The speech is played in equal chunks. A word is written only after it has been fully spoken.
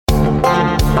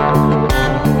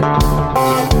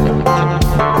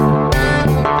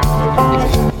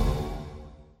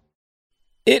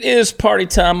It is party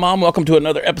time, Mom. Welcome to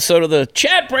another episode of the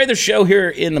Chad Prather Show here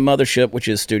in the Mothership, which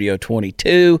is Studio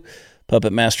 22.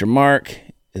 Puppet Master Mark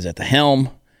is at the helm,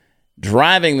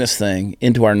 driving this thing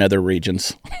into our nether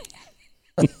regions.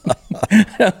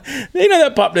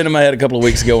 That popped into my head a couple of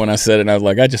weeks ago when I said it, and I was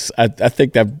like, I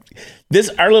think that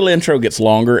our little intro gets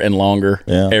longer and longer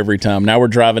every time. Now we're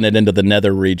driving it into the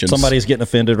nether regions. Somebody's getting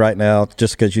offended right now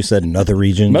just because you said nether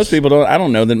regions. Most people don't. I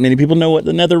don't know that many people know what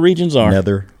the nether regions are.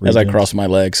 Nether regions. As I cross my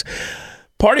legs.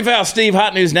 Party Foul Steve,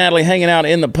 Hot News Natalie, hanging out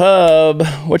in the pub.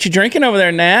 What you drinking over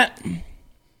there, Nat?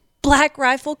 Black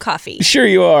Rifle coffee. Sure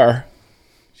you are.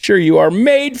 Sure you are.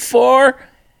 Made for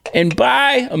and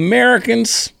by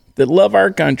Americans that love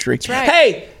our country. That's right.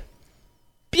 Hey,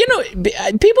 people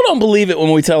don't believe it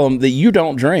when we tell them that you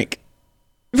don't drink.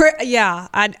 Yeah,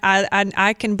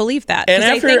 I can believe that. Because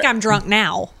they think I'm drunk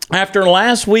now. After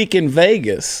last week in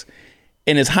Vegas,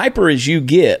 and as hyper as you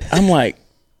get, I'm like,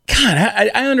 God,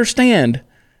 I understand.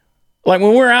 Like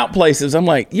when we're out places, I'm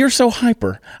like, you're so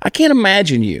hyper. I can't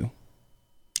imagine you.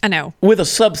 I know. With a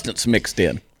substance mixed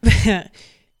in.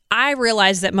 I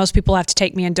realize that most people have to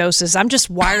take me in doses. I'm just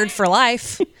wired for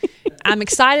life. I'm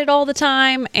excited all the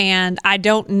time, and I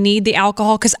don't need the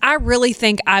alcohol because I really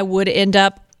think I would end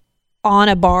up on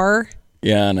a bar.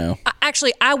 Yeah, I know.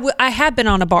 Actually, I have been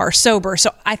on a bar sober,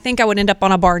 so I think I would end up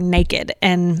on a bar naked,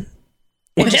 and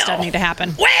it just doesn't need to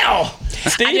happen. Well,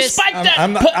 Steve, spike that.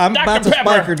 I'm about to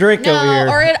spike your drink over here.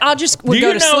 Or I'll just go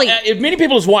to sleep. If many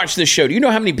people have watched this show, do you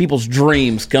know how many people's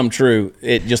dreams come true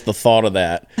at just the thought of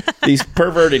that? These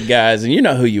perverted guys, and you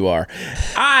know who you are.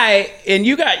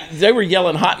 They were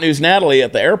yelling Hot News Natalie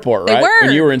at the airport, right? They were.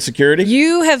 When you were in security?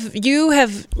 You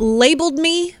have labeled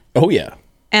me. Oh, yeah.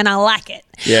 And I like it.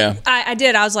 Yeah. I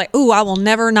did. I was like, ooh, I will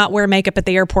never not wear makeup at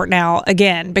the airport now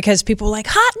again because people were like,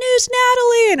 Hot News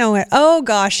Natalie. And I went, oh,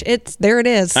 gosh, there it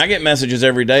is. I get messages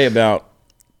every day about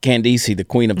Candace, the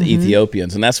queen of the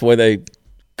Ethiopians, and that's the way they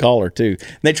call her, too.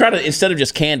 And they try to, instead of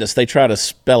just Candace, they try to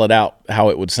spell it out how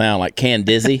it would sound, like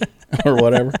Candizi or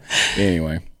whatever.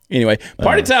 Anyway,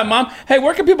 party time, Mom. Hey,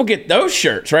 where can people get those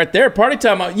shirts right there? Party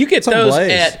time, Mom. You get those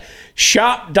at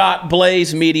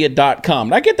shop.blazemedia.com.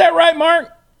 Did I get that right, Mark?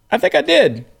 I think I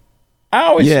did.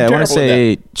 I want to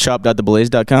say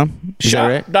shop.theblaze.com.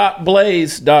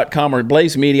 Shop.blaze.com or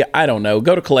Blaze Media. I don't know.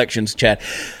 Go to collections, Chad.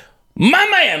 My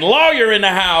man, lawyer in the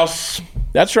house.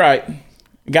 That's right.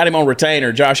 Got him on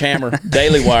retainer. Josh Hammer,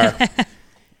 Daily Wire.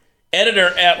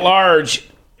 Editor at large.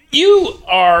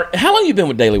 How long have you been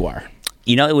with Daily Wire?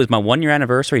 It was my 1 year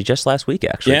anniversary just last week,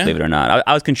 actually, yeah? Believe it or not.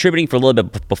 I was contributing for a little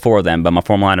bit before then, but my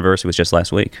formal anniversary was just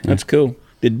last week. That's cool.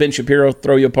 Did Ben Shapiro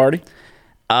throw you a party?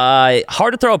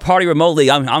 Hard to throw a party remotely.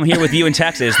 I'm here with you in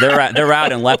Texas. They're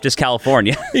out in leftist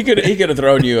California. He could have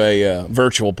thrown you a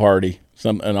virtual party,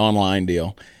 an online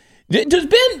deal. Does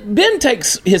Ben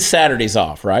takes his Saturdays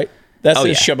off, right? That's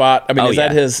his Shabbat. I mean, is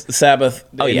that his Sabbath?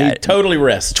 Oh, yeah. He totally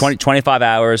rests. 25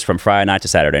 hours from Friday night to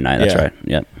Saturday night. That's right.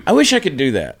 Yeah. I wish I could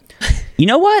do that. You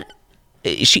know what?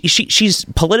 She's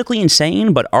politically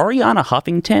insane, but Ariana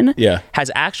Huffington has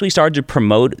actually started to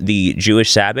promote the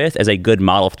Jewish Sabbath as a good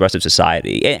model for the rest of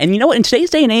society. And you know what? In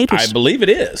today's day and age, I believe it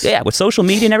is. Yeah, with social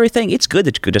media and everything, it's good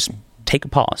that you could just take a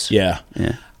pause. Yeah.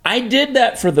 I did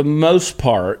that for the most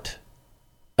part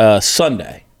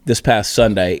Sunday. This past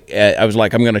Sunday, I was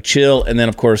like, I'm going to chill. And then,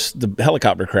 of course, the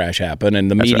helicopter crash happened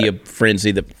and the media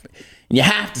frenzy. You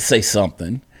have to say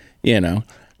something, Yeah,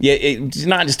 it's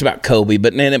not just about Kobe,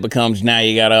 but then it becomes now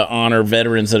you got to honor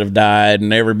veterans that have died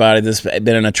and everybody that's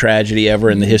been in a tragedy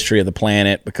ever in the history of the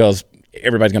planet because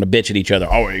everybody's going to bitch at each other.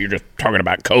 Oh, you're just talking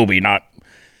about Kobe, not...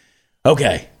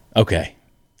 Okay.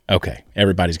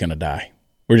 Everybody's going to die.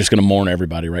 We're just going to mourn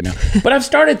everybody right now. But I've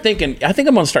started thinking, I think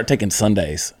I'm going to start taking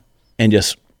Sundays and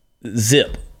just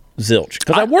zilch.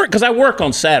 Because I work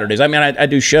on Saturdays. I mean, I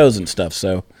do shows and stuff,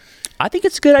 so... I think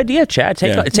it's a good idea, Chad.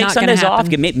 Take Sundays off.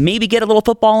 Maybe get a little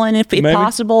football in if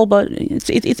possible, but it's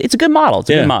a good model. It's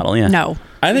a good model, yeah. No.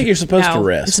 I think you're supposed to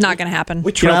rest. It's not going to happen.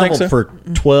 We traveled for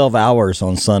 12 hours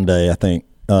on Sunday, I think.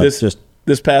 This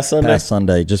past Sunday? Past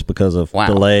Sunday, just because of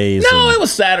delays. No, it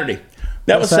was Saturday.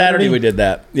 That was Saturday we did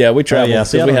that. Yeah, we traveled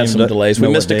because we had some delays. We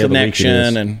missed a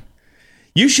connection. And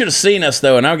you should have seen us,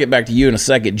 though, and I'll get back to you in a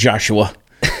second, Joshua.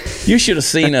 You should have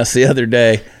seen us the other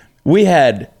day. We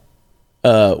had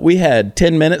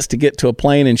 10 minutes to get to a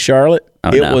plane in Charlotte.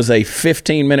 It was a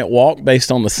 15-minute walk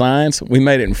based on the signs. We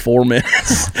made it in 4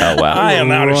 minutes. Oh, wow. I am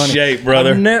out of shape,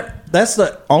 brother. That's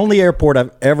the only airport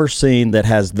I've ever seen that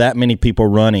has that many people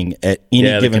running at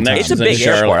any given time. It's a big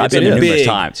airport. I've been there numerous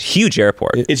times. Huge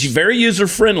airport. It's very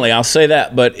user-friendly, I'll say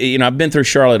that. But, I've been through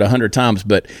Charlotte 100 times,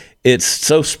 but it's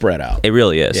so spread out. It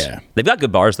really is. Yeah. They've got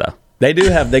good bars, though. They do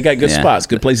have. They got good spots,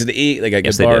 good places to eat. They got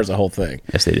good bars, the whole thing.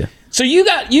 Yes, they do. So you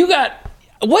got.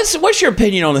 What's your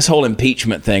opinion on this whole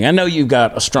impeachment thing? I know you've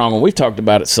got a strong one. We've talked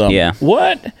about it some. Yeah.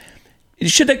 What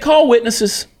should they call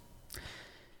witnesses?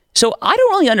 So I don't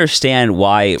really understand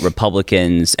why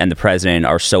Republicans and the president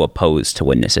are so opposed to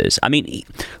witnesses. I mean,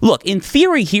 look, in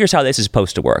theory, here's how this is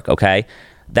supposed to work, okay?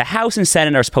 The House and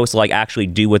Senate are supposed to actually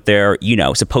do what they're,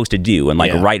 supposed to do and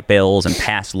write bills and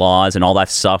pass laws and all that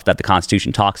stuff that the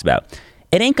Constitution talks about.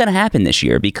 It ain't going to happen this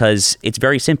year because it's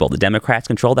very simple. The Democrats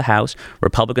control the House.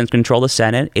 Republicans control the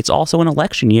Senate. It's also an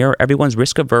election year. Everyone's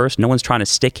risk averse. No one's trying to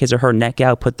stick his or her neck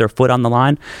out, put their foot on the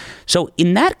line. So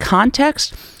in that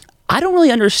context, I don't really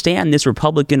understand this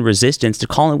Republican resistance to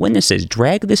calling witnesses.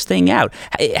 Drag this thing out.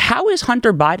 How is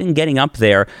Hunter Biden getting up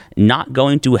there not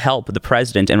going to help the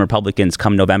president and Republicans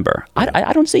come November?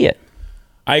 I don't see it.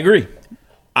 I agree.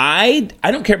 I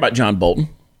don't care about John Bolton.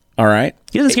 All right.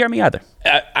 He doesn't scare me either.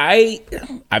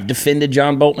 I've defended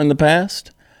John Bolton in the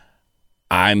past.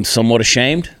 I'm somewhat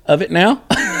ashamed of it now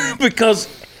because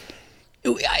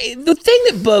the thing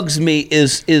that bugs me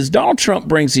is Donald Trump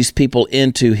brings these people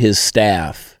into his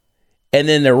staff and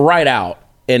then they're right out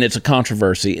and it's a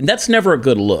controversy. And that's never a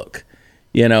good look.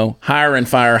 Hire and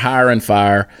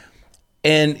fire.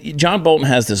 And John Bolton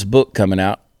has this book coming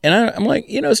out. And I'm like,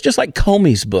 it's just like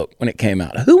Comey's book when it came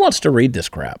out. Who wants to read this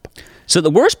crap? So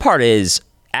the worst part is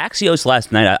Axios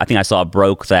last night, I think I saw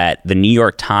broke that the New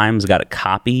York Times got a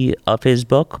copy of his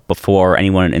book before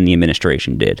anyone in the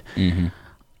administration did. Mm-hmm.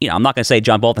 I'm not going to say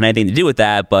John Bolton had anything to do with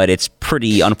that, but it's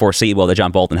pretty unforeseeable that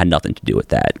John Bolton had nothing to do with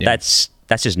that. Yeah.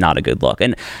 That's just not a good look.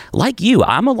 And like you,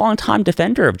 I'm a longtime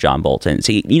defender of John Bolton.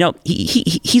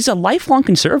 He's a lifelong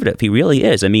conservative. He really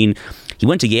is. I mean, he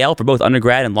went to Yale for both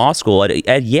undergrad and law school.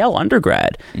 At Yale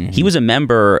undergrad, he was a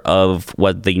member of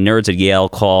what the nerds at Yale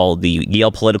call the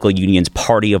Yale Political Union's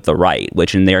Party of the Right,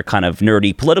 which in their kind of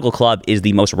nerdy political club is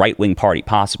the most right-wing party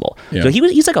possible. Yeah. So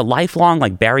he's like a lifelong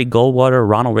Barry Goldwater,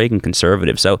 Ronald Reagan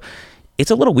conservative. So it's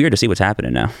a little weird to see what's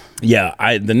happening now.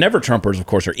 Yeah, the Never Trumpers, of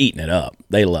course, are eating it up.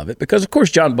 They love it because, of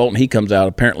course, John Bolton, he comes out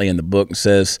apparently in the book and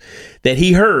says that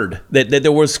he heard that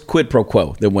there was quid pro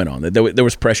quo that went on, that there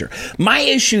was pressure. My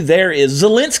issue there is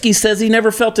Zelensky says he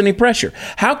never felt any pressure.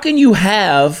 How can you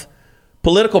have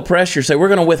political pressure, say we're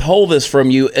going to withhold this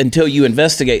from you until you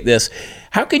investigate this?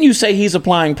 How can you say he's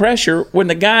applying pressure when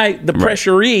the guy, the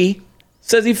pressuree,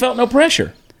 says he felt no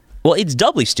pressure? Well, it's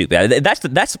doubly stupid.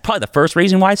 That's probably the first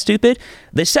reason why it's stupid.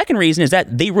 The second reason is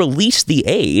that they released the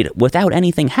aid without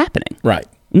anything happening. Right.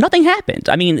 Nothing happened.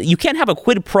 I mean, you can't have a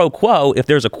quid pro quo if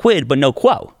there's a quid but no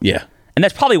quo. Yeah. And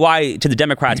that's probably why, to the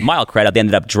Democrats' mild credit, they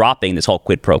ended up dropping this whole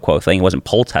quid pro quo thing. It wasn't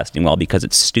poll testing well because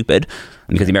it's stupid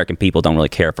and because the American people don't really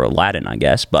care for Latin, I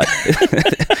guess. But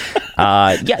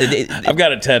I've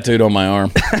got it tattooed on my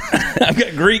arm. I've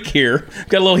got Greek here. I've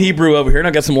got a little Hebrew over here, and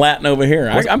I've got some Latin over here.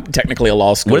 I'm technically a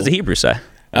law school. What does the Hebrew say?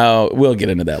 We'll get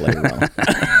into that later on.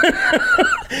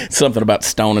 Something about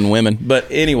stoning women. But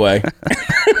anyway,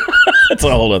 that's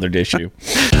a whole other issue.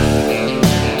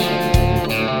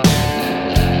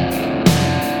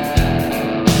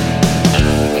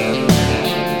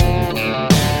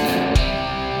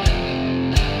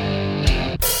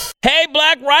 Hey,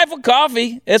 Black Rifle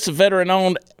Coffee. It's a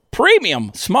veteran-owned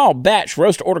premium small batch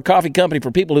roast order coffee company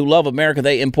for people who love America.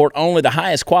 They import only the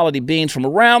highest quality beans from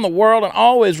around the world and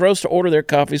always roast to order their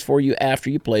coffees for you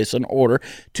after you place an order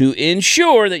to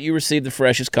ensure that you receive the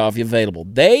freshest coffee available.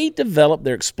 They develop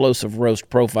their explosive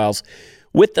roast profiles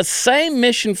with the same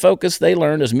mission focus they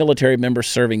learned as military members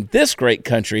serving this great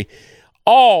country.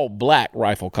 All Black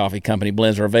Rifle Coffee Company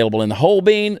blends are available in the whole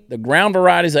bean, the ground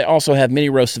varieties. They also have mini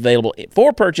roasts available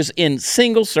for purchase in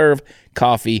single-serve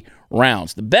coffee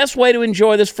rounds. The best way to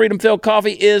enjoy this freedom-filled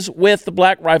coffee is with the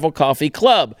Black Rifle Coffee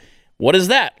Club. What is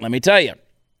that? Let me tell you.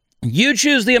 You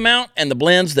choose the amount and the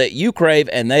blends that you crave,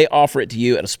 and they offer it to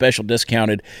you at a special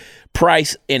discounted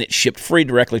price, and it's shipped free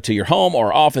directly to your home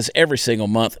or office every single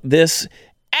month. This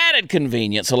added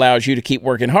convenience allows you to keep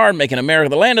working hard, making America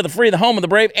the land of the free, the home of the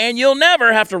brave, and you'll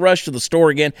never have to rush to the store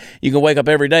again. You can wake up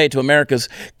every day to America's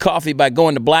coffee by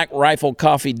going to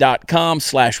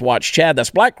blackriflecoffee.com/watchchad.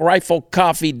 That's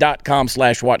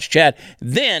blackriflecoffee.com/watchchad.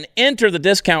 Then enter the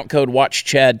discount code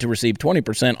WatchChad to receive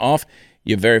 20% off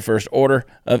your very first order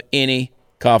of any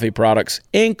coffee products,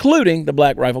 including the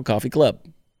Black Rifle Coffee Club.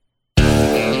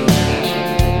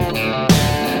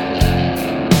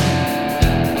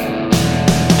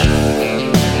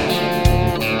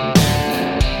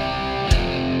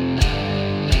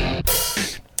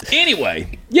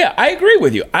 Anyway, yeah, I agree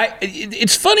with you.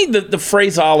 It's funny the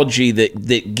phraseology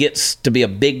that gets to be a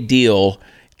big deal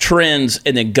trends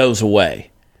and then goes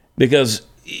away. Because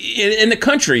in the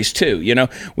countries too. You know,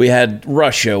 we had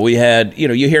Russia, we had, you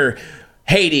know, you hear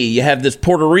Haiti, you have this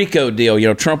Puerto Rico deal. You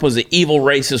know, Trump was the evil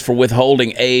racist for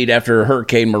withholding aid after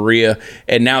Hurricane Maria,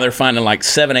 and now they're finding like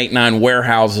 7, 8, 9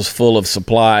 warehouses full of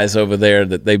supplies over there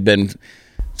that they've been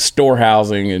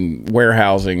storehousing and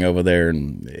warehousing over there,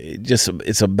 and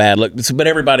it's a bad look. But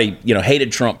everybody, you know,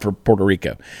 hated Trump for Puerto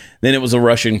Rico. Then it was a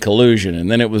Russian collusion,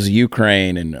 and then it was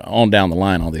Ukraine, and on down the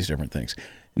line, all these different things.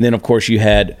 And then, of course, you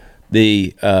had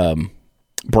the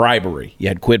bribery. You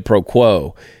had quid pro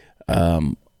quo.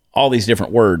 All these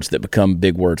different words that become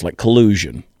big words like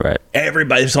collusion. Right.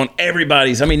 Everybody's on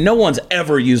everybody's. I mean, no one's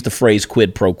ever used the phrase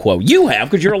quid pro quo. You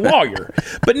have, because you're a lawyer.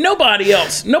 But nobody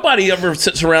ever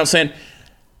sits around saying,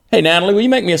 hey, Natalie, will you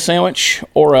make me a sandwich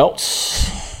or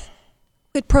else?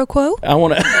 Quid pro quo? I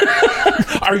want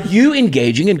to. Are you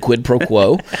engaging in quid pro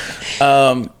quo?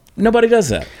 Nobody does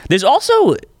that.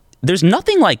 There's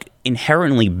nothing like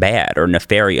inherently bad or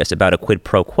nefarious about a quid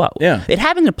pro quo. Yeah. It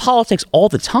happens in politics all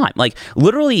the time. Like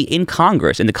literally in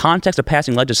Congress, in the context of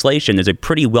passing legislation, there's a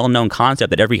pretty well-known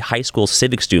concept that every high school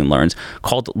civic student learns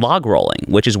called log rolling,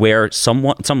 which is where some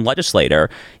legislator,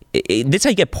 this is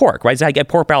how you get pork, right? This is how you get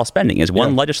pork barrel spending, is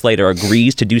one legislator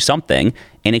agrees to do something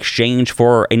in exchange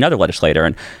for another legislator.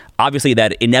 And obviously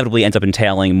that inevitably ends up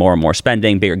entailing more and more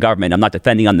spending, bigger government. I'm not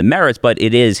defending on the merits, but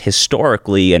it is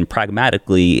historically and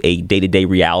pragmatically a day-to-day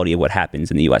reality of what happens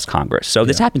in the U.S. Congress. So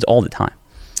this happens all the time.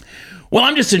 Well,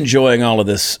 I'm just enjoying all of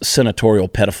this senatorial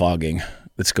pettifogging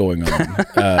that's going on.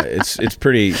 It's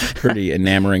pretty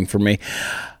enamoring for me.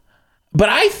 But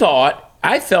I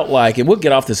felt like, and we'll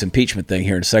get off this impeachment thing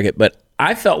here in a second, but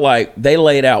I felt like they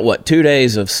laid out, 2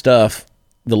 days of stuff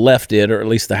the left did, or at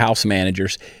least the House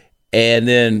managers, and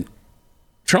then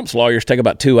Trump's lawyers take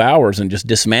about 2 hours and just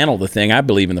dismantle the thing, I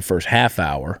believe, in the first half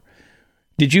hour.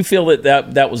 Did you feel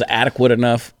that was adequate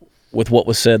enough with what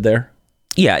was said there?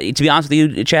 Yeah, to be honest with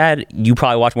you, Chad, you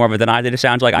probably watched more of it than I did. It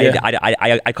sounds like I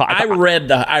read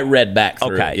back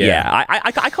through. Okay, it. Yeah.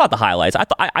 I caught the highlights.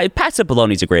 Pat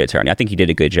Cipolloni's a great attorney. I think he did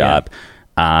a good job.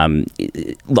 Yeah.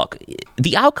 Look,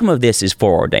 the outcome of this is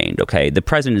foreordained. Okay, the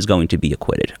president is going to be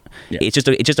acquitted. Yeah. It's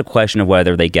just a question of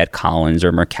whether they get Collins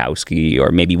or Murkowski,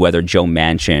 or maybe whether Joe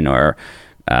Manchin or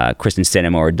Kristen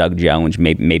Sinema or Doug Jones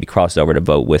maybe cross over to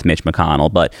vote with Mitch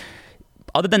McConnell, but.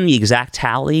 Other than the exact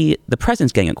tally, the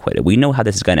president's getting acquitted. We know how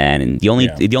this is going to end. And the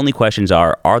only questions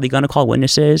are they going to call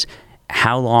witnesses?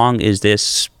 How long is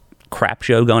this crap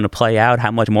show going to play out?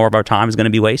 How much more of our time is going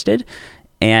to be wasted?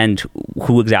 And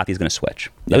who exactly is going to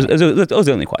switch? Those are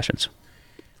the only questions.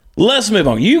 Let's move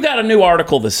on. You got a new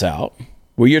article that's out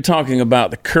where you're talking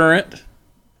about the current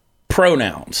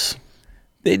pronouns.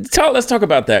 Let's talk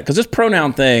about that, because this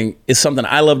pronoun thing is something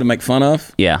I love to make fun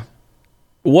of. Yeah.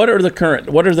 What's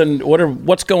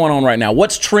going on right now?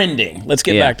 What's trending? Let's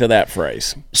get back to that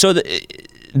phrase. So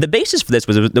the basis for this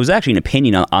was, there was actually an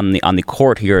opinion on the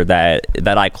court here that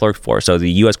I clerked for. So the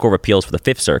U.S. Court of Appeals for the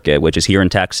Fifth Circuit, which is here in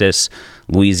Texas,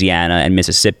 Louisiana, and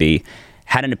Mississippi,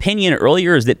 had an opinion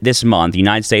earlier this month.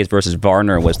 United States versus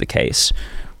Varner was the case,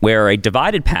 where a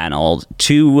divided panel,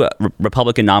 2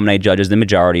 Republican nominated judges in the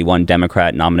majority, 1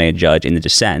 Democrat nominated judge in the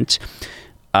dissent,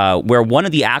 where one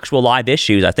of the actual live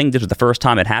issues, I think this was the first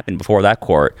time it happened before that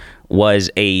court, was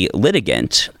a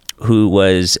litigant who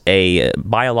was a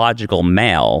biological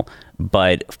male,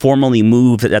 but formally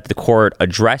moved that the court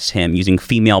address him using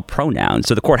female pronouns.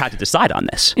 So the court had to decide on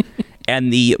this.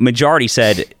 And the majority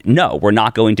said, no, we're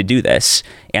not going to do this.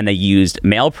 And they used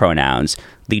male pronouns.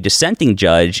 The dissenting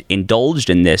judge indulged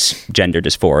in this gender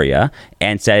dysphoria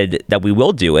and said that we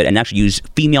will do it, and actually use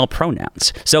female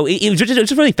pronouns. So it was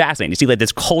just really fascinating to see like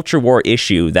this culture war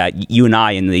issue that you and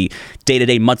I in the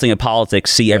day-to-day mudslinging of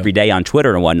politics see every day on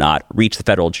Twitter and whatnot reach the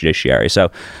federal judiciary.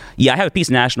 So yeah, I have a piece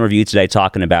in National Review today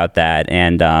talking about that.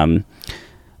 And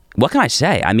what can I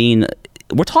say? I mean,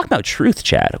 we're talking about truth,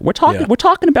 Chad. We're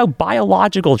talking about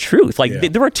biological truth. Like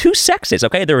there are 2 sexes,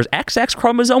 okay? There's XX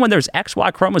chromosome and there's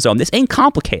XY chromosome. This ain't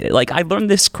complicated. Like I learned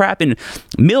this crap in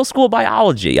middle school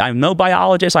biology. I'm no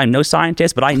biologist, I'm no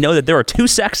scientist, but I know that there are 2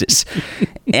 sexes.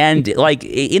 And like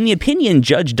in the opinion,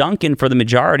 Judge Duncan for the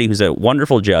majority, who's a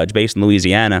wonderful judge based in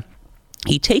Louisiana,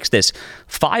 he takes this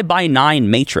 5x9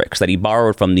 matrix that he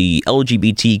borrowed from the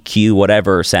LGBTQ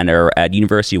whatever center at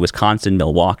University of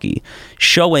Wisconsin-Milwaukee,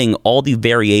 showing all the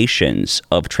variations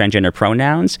of transgender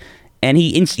pronouns, and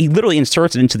he literally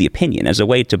inserts it into the opinion as a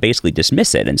way to basically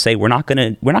dismiss it and say we're not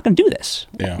gonna do this.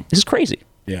 Yeah, this is crazy.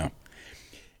 Yeah,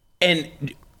 and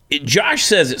Josh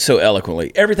says it so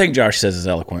eloquently. Everything Josh says is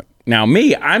eloquent. Now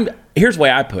here's the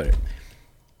way I put it.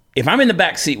 If I'm in the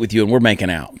back seat with you and we're making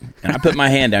out, and I put my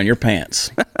hand down your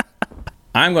pants,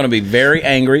 I'm going to be very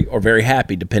angry or very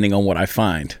happy depending on what I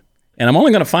find. And I'm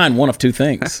only going to find one of two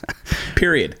things,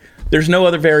 period. There's no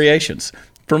other variations.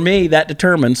 For me, that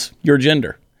determines your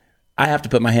gender. I have to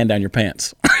put my hand down your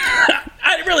pants.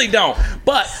 I really don't.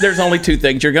 But there's only two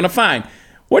things you're going to find.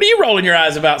 What are you rolling your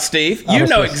eyes about, Steve? You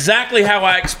know exactly how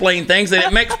I explain things, and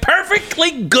it makes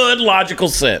perfectly good logical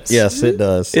sense. Yes, it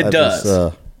does. It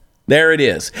does. There it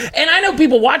is. And I know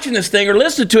people watching this thing or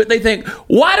listening to it, they think,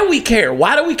 why do we care?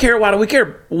 Why do we care? Why do we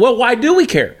care? Well, why do we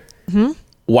care? Mm-hmm.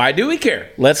 Why do we care?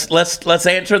 Let's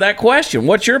answer that question.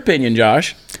 What's your opinion,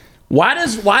 Josh? Why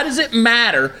does it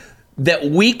matter that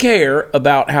we care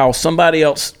about how somebody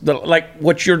else, like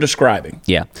what you're describing?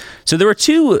 Yeah. So there are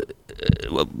two,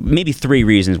 maybe three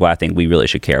reasons why I think we really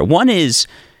should care. One is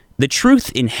the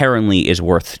truth inherently is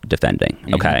worth defending.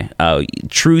 Okay.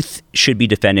 Truth should be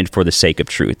defended for the sake of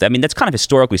truth. I mean, that's kind of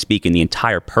historically speaking the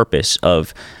entire purpose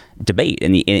of debate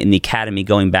in the academy,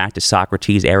 going back to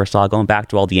Socrates, Aristotle, going back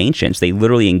to all the ancients. They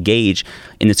literally engage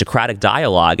in the Socratic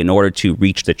dialogue in order to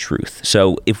reach the truth.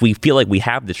 So if we feel like we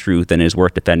have the truth, then it is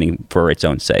worth defending for its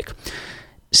own sake.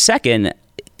 Second,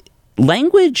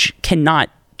 language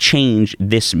cannot change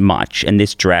this much and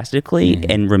this drastically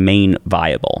and remain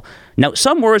viable. Now,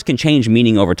 some words can change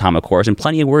meaning over time, of course, and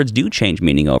plenty of words do change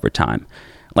meaning over time.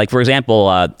 Like, for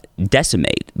example,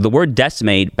 decimate. The word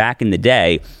decimate back in the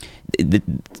day,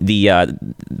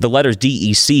 the letters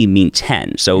DEC mean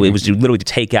 10. So it was literally to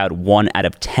take out 1 out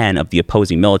of 10 of the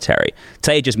opposing military.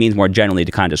 Today it just means more generally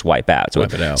to kind of just wipe out.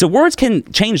 So words can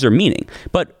change their meaning.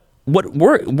 But what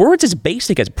words as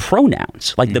basic as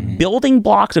pronouns, like the building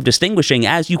blocks of distinguishing,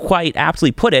 as you quite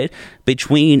aptly put it,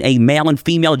 between a male and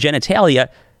female genitalia,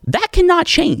 that cannot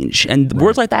change. And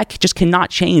words like that just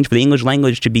cannot change for the English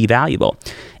language to be valuable.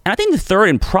 And I think the third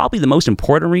and probably the most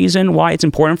important reason why it's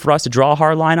important for us to draw a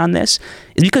hard line on this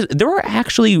is because there are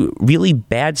actually really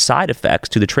bad side effects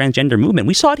to the transgender movement.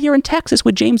 We saw it here in Texas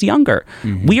with James Younger.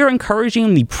 We are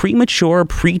encouraging the premature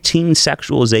preteen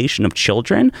sexualization of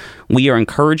children. We are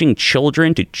encouraging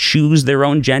children to choose their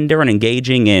own gender and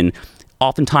engaging in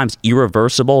oftentimes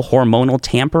irreversible hormonal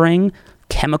tampering.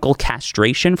 Chemical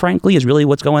castration, frankly, is really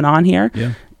what's going on here.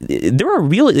 Yeah. There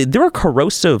are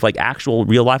corrosive, like actual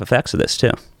real life effects of this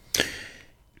too.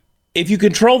 If you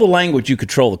control the language, you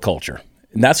control the culture.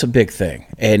 And that's a big thing.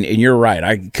 And you're right.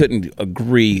 I couldn't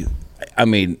agree. I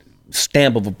mean,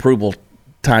 stamp of approval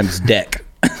times deck.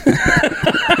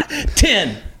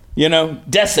 10,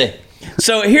 deci.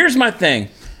 So here's my thing.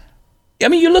 I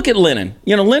mean, you look at Lenin.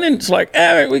 Lenin's like,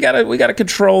 we gotta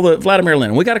control Vladimir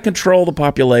Lenin. We gotta control the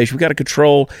population. We gotta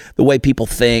control the way people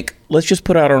think. Let's just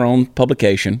put out our own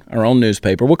publication, our own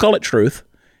newspaper. We'll call it Truth.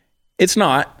 It's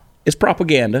not. It's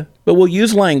propaganda. But we'll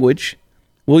use language.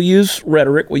 We'll use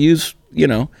rhetoric. We'll use,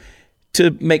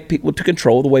 to make people, to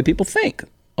control the way people think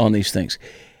on these things.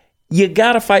 You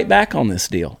gotta fight back on this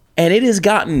deal. And it has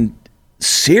gotten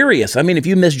serious. I mean, if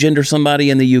you misgender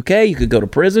somebody in the UK, you could go to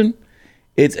prison.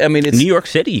 It's New York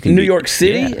City. New York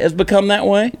City has become that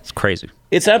way. It's crazy.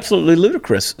 It's absolutely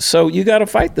ludicrous. So you got to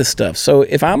fight this stuff. So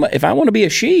if I want to be a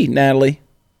she, Natalie,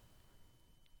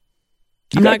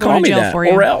 I'm not going to jail for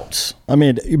you, or else. I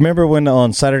mean, you remember when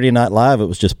on Saturday Night Live it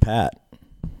was just Pat?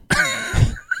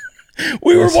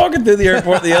 We were walking through the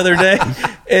airport the other day,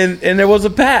 and there was a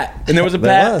Pat,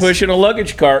 pushing a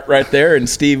luggage cart right there, and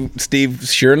Steve,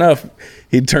 sure enough,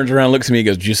 he turns around, looks at me, he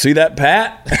goes, "Did you see that,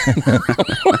 Pat?"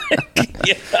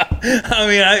 Yeah,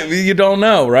 I mean, you don't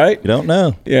know, right? You don't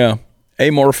know. Yeah,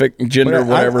 amorphic gender,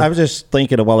 whatever. I was just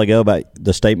thinking a while ago about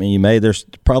the statement you made. There's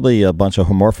probably a bunch of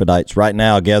hermaphrodites right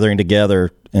now gathering together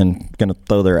and going to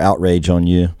throw their outrage on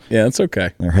you. Yeah, it's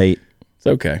okay. Their hate. It's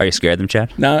okay. Are you scared of them,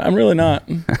 Chad? No, I'm really not.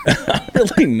 I'm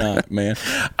really not, man.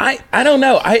 I don't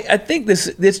know. I think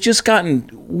it's just gotten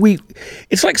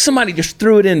it's like somebody just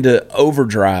threw it into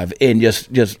overdrive and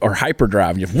just or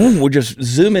hyperdrive. We're just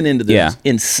zooming into this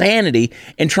insanity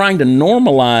and trying to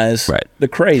normalize the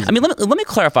crazy. I mean, let me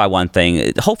clarify one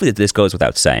thing. Hopefully this goes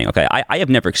without saying. Okay, I have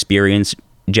never experienced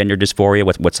gender dysphoria,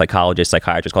 what psychologists,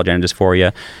 psychiatrists call gender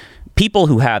dysphoria. People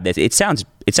who have this, it sounds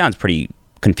pretty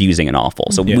confusing and awful.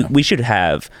 So we should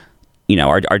have,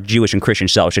 our Jewish and Christian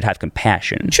selves should have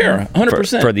compassion. Sure,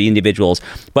 100%. For the individuals.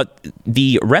 But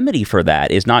the remedy for that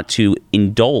is not to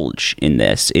indulge in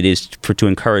this. It is to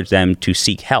encourage them to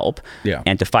seek help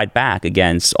and to fight back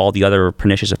against all the other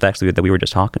pernicious effects that we were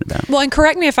just talking about. Well, and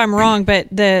correct me if I'm wrong, but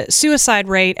the suicide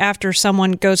rate after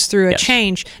someone goes through a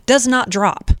change does not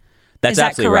drop. That's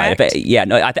absolutely right. I think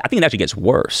it actually gets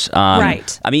worse.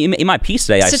 Right. I mean, in my piece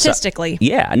today, statistically.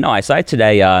 I cite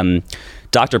today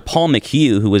Dr. Paul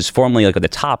McHugh, who was formerly like the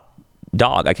top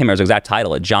I can't remember his exact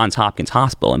title, at Johns Hopkins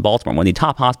Hospital in Baltimore, one of the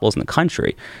top hospitals in the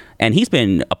country. And he's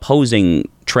been opposing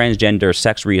transgender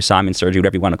sex reassignment surgery,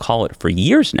 whatever you want to call it, for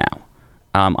years now,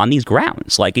 on these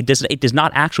grounds. Like, it does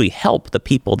not actually help the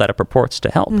people that it purports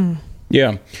to help.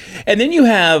 Yeah. And then you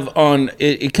have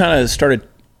it kind of started,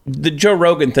 the Joe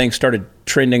Rogan thing started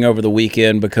trending over the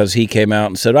weekend because he came out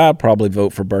and said, I'll probably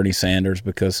vote for Bernie Sanders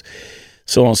because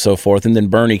so on and so forth. And then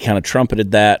Bernie kind of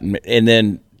trumpeted that. And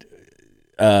then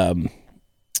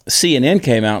CNN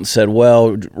came out and said,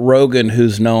 well, Rogan,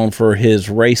 who's known for his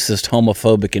racist,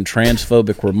 homophobic, and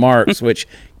transphobic remarks, which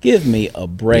give me a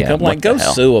break. Yeah, I'm like, go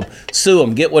sue him. Sue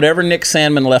him. Get whatever Nick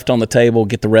Sandman left on the table,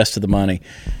 get the rest of the money.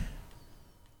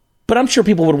 But I'm sure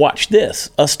people would watch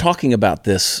us talking about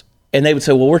this, and they would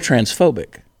say, well, we're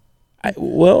transphobic.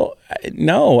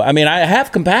 No. I mean, I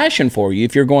have compassion for you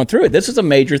if you're going through it. This is a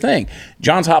major thing.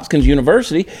 Johns Hopkins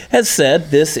University has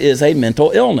said this is a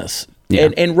mental illness. Yeah.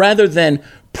 And rather than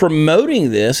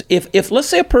promoting this, if let's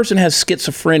say a person has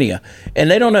schizophrenia and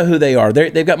they don't know who they are,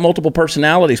 they've got multiple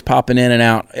personalities popping in and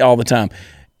out all the time,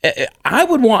 I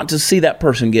would want to see that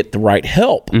person get the right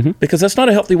help, because that's not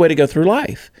a healthy way to go through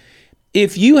life.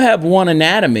 If you have one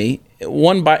anatomy,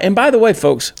 and by the way,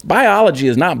 folks, biology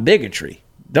is not bigotry.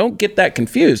 Don't get that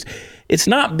confused. It's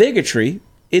not bigotry.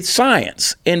 It's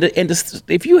science. And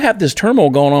if you have this turmoil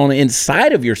going on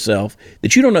inside of yourself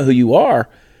that you don't know who you are,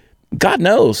 God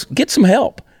knows, get some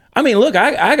help. I mean, look,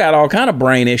 I got all kind of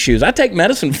brain issues. I take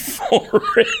medicine for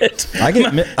it. I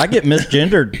get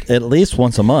misgendered at least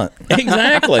once a month.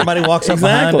 Exactly. Somebody walks up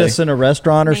behind us in a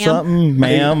restaurant or something,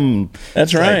 ma'am.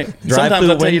 That's right. Like, sometimes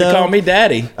I tell you to call me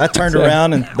daddy. I turned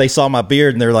around and they saw my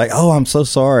beard and they're like, "Oh, I'm so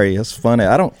sorry. That's funny.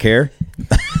 I don't care."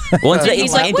 Well,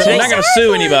 he's like, I'm not going to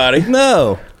sue anybody.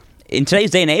 No. In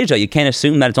today's day and age, though, you can't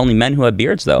assume that it's only men who have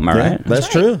beards, though. Am I right? That's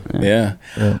true. Yeah.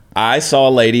 I saw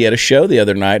a lady at a show the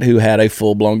other night who had a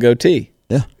full-blown goatee.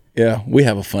 Yeah. We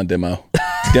have a fun demo.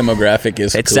 Demographic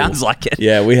is It cool. sounds like it.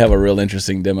 Yeah, we have a real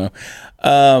interesting demo.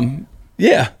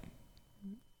 Yeah.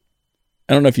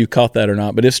 I don't know if you caught that or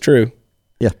not, but it's true.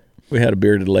 Yeah. We had a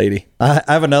bearded lady. I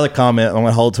have another comment I'm going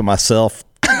to hold to myself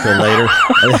for later.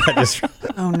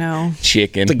 Oh, no.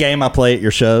 Chicken. It's a game I play at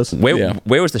your shows. Where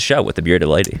was the show with the bearded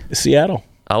lady? Seattle.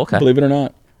 Oh, okay. Believe it or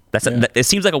not. It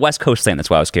seems like a West Coast thing. That's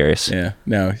why I was curious. Yeah.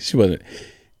 No, she wasn't.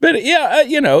 But yeah,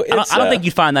 it's, I don't think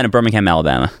you'd find that in Birmingham,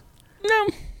 Alabama. No.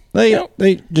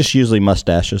 They just usually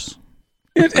mustaches.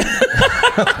 But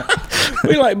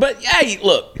hey,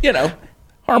 look,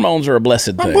 hormones are a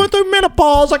blessed thing. I'm going through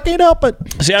menopause. I can't help it.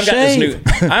 See,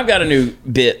 I've got a new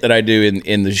bit that I do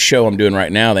in the show I'm doing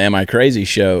right now, the Am I Crazy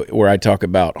show, where I talk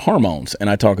about hormones and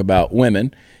I talk about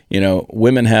women.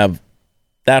 Women have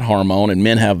that hormone and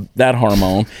men have that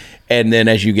hormone. And then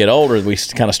as you get older, we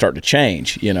kind of start to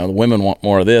change. The women want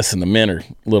more of this and the men are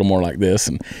a little more like this.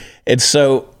 And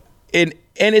so, and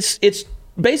it's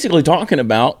basically talking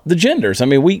about the genders. I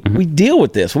mean, we deal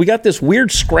with this. We got this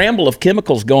weird scramble of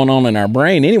chemicals going on in our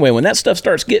brain. Anyway, when that stuff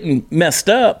starts getting messed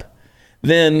up,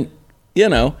 then, you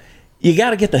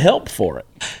got to get the help for it.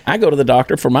 I go to the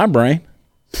doctor for my brain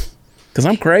because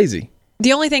I'm crazy.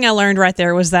 The only thing I learned right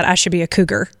there was that I should be a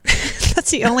cougar.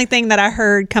 That's the only thing that I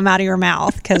heard come out of your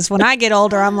mouth. Because when I get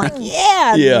older, I'm like,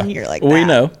 yeah. And you're like, we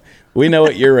know. We know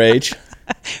at your age.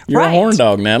 You're a horn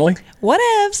dog, Natalie.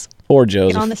 Whatevs. Poor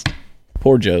Joseph.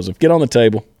 Poor Joseph. Get on the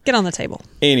table. Get on the table.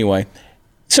 Anyway,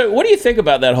 so what do you think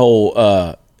about that whole...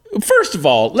 first of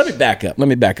all, let me back up.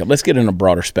 Let's get in a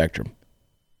broader spectrum.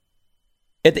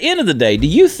 At the end of the day, do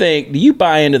you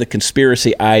buy into the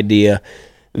conspiracy idea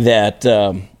that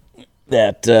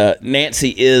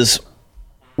Nancy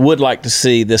would like to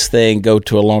see this thing go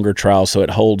to a longer trial so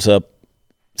it holds up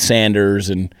Sanders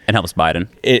and helps Biden?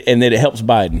 And that it helps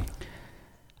Biden?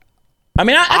 I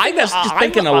mean, I think that's just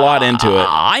thinking a lot into it.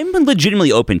 I'm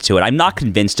legitimately open to it. I'm not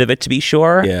convinced of it, to be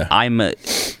sure. Yeah.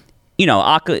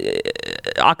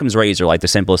 Occam's razor, like the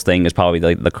simplest thing is probably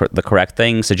the correct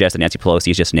thing. Suggests that Nancy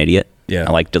Pelosi is just an idiot. Yeah.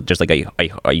 Like just like a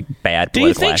bad. Do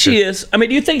you think she is? I mean,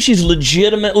 do you think she's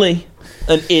legitimately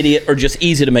an idiot or just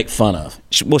easy to make fun of?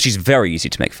 Well, she's very easy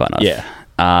to make fun of. Yeah.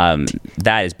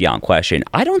 That is beyond question.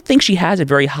 I don't think she has a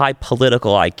very high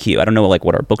political IQ. I don't know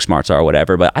what her book smarts are or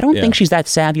whatever, but I don't think she's that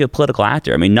savvy a political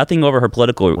actor. I mean, nothing over her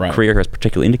political career has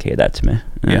particularly indicated that to me.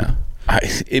 Yeah.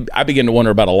 I begin to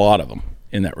wonder about a lot of them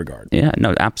in that regard. Yeah,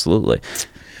 no, absolutely.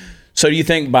 So do you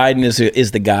think Biden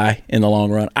is the guy in the long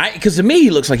run? Because to me,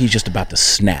 he looks like he's just about to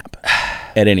snap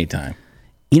at any time.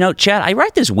 Chad, I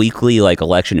write this weekly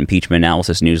election impeachment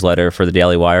analysis newsletter for the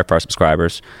Daily Wire for our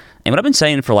subscribers. And what I've been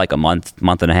saying for a month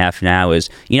and a half now is,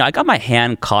 I got my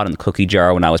hand caught in the cookie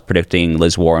jar when I was predicting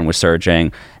Liz Warren was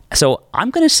surging. So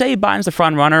I'm going to say Biden's the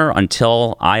front runner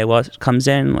until Iowa comes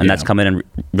in, and that's coming in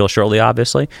real shortly,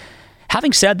 obviously.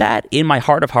 Having said that, in my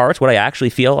heart of hearts, what I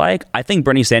actually feel like, I think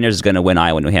Bernie Sanders is going to win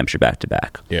Iowa and New Hampshire back to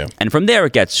back. Yeah. And from there,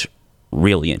 it gets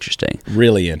really interesting.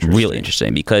 Really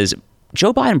interesting Because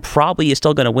Joe Biden probably is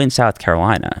still going to win South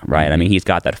Carolina, right? Mm-hmm. I mean, he's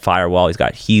got that firewall. He's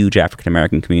got huge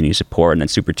African-American community support. And then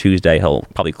Super Tuesday, he'll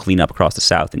probably clean up across the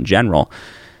South in general.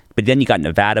 But then you got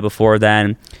Nevada before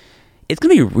then. It's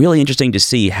going to be really interesting to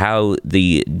see how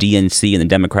the DNC and the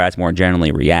Democrats more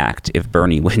generally react if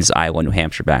Bernie wins Iowa and New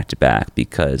Hampshire back-to-back,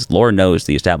 because Lord knows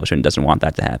the establishment doesn't want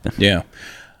that to happen. Yeah.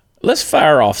 Let's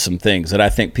fire off some things that I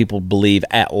think people believe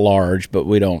at large, but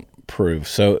we don't prove.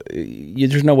 So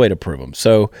there's no way to prove them.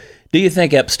 So do you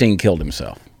think Epstein killed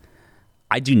himself?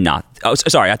 I do not. Oh,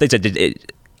 sorry. I think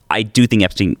I do think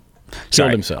Epstein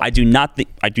killed himself. I do not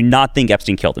think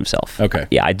Epstein killed himself. Okay.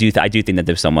 Yeah, I do think that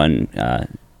there's someone.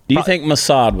 Do you think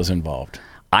Mossad was involved?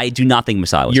 I do not think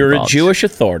Mossad was You're involved. a Jewish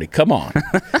authority. Come on.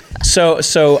 So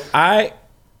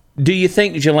do you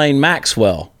think Ghislaine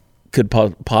Maxwell could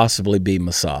possibly be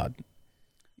Mossad?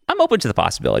 I'm open to the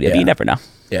possibility. You never know.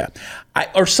 Yeah,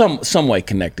 or some way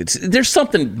connected. There's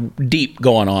something deep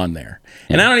going on there,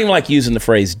 and I don't even like using the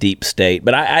phrase "deep state,"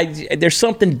 but there's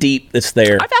something deep that's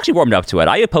there. I've actually warmed up to it.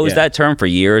 I opposed that term for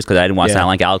years because I didn't want to sound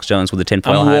like Alex Jones with a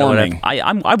tinfoil hat.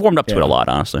 I've warmed up to it a lot,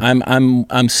 honestly.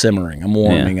 I'm simmering. I'm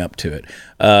warming up to it.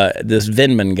 This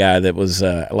Vindman guy that was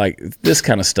like this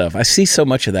kind of stuff. I see so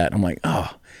much of that. I'm like,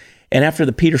 oh. And after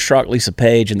the Peter Strzok, Lisa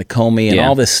Page, and the Comey and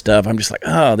all this stuff, I'm just like,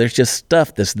 oh, there's just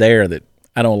stuff that's there that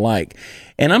I don't like.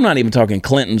 And I'm not even talking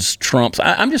Clinton's, Trump's.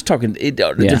 I'm just talking,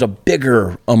 there's a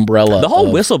bigger umbrella. The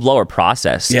whole whistleblower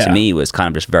process, to me, was kind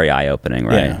of just very eye-opening,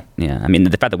 right? Yeah. I mean,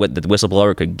 the fact that the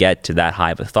whistleblower could get to that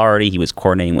high of authority, he was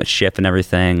coordinating with Schiff and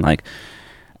everything. Like,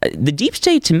 the deep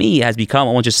state, to me, has become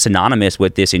almost just synonymous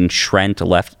with this entrenched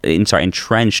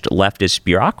leftist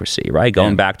bureaucracy, right?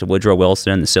 Going back to Woodrow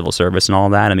Wilson and the civil service and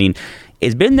all that. I mean,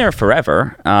 it's been there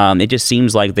forever. It just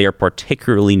seems like they are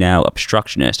particularly now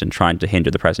obstructionist and trying to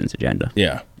hinder the president's agenda.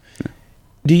 Yeah.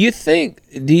 Do you think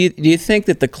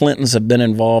that the Clintons have been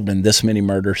involved in this many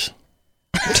murders?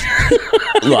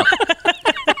 Look,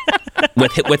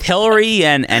 with Hillary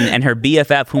and her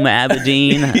BFF Huma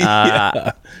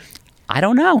Abedin, I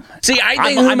don't know. See,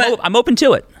 I'm open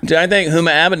to it. I think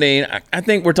Huma Abedin, I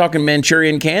think we're talking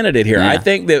Manchurian candidate here. I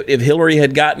think that if Hillary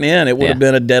had gotten in, it would have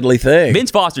been a deadly thing.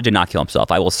 Vince Foster did not kill himself.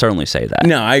 I will certainly say that.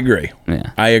 No, I agree.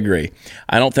 Yeah. I agree.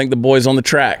 I don't think the boys on the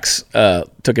tracks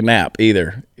took a nap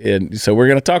either. And so we're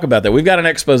going to talk about that. We've got an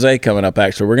expose coming up,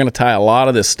 actually. We're going to tie a lot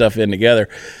of this stuff in together.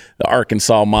 The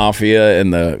Arkansas Mafia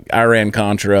and the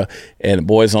Iran-Contra and the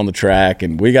boys on the track.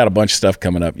 And we got a bunch of stuff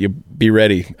coming up. You be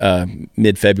ready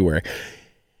mid-February.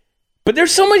 But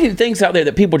there's so many things out there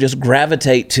that people just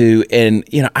gravitate to. And,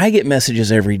 I get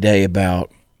messages every day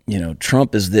about,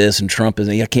 Trump is this and Trump is,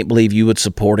 I can't believe you would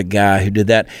support a guy who did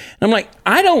that. And I'm like,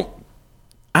 I don't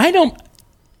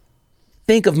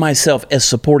think of myself as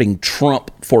supporting Trump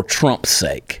for Trump's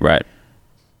sake. Right.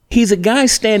 He's a guy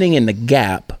standing in the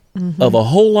gap of a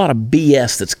whole lot of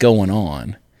BS that's going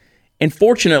on. And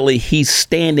fortunately, he's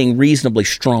standing reasonably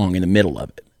strong in the middle of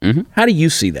it. Mm-hmm. How do you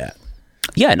see that?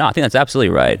 Yeah, no, I think that's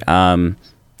absolutely right.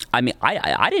 I mean,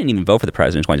 I didn't even vote for the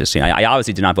president in 2016. I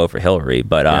obviously did not vote for Hillary,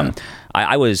 but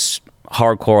I was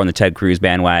hardcore on the Ted Cruz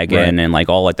bandwagon and like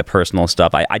all like the personal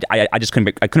stuff. I just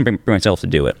couldn't bring myself to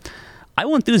do it. I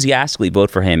will enthusiastically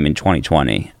vote for him in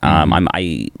 2020.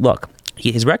 Look,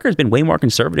 his record has been way more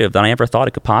conservative than I ever thought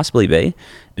it could possibly be.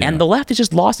 Yeah. And the left has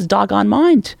just lost its doggone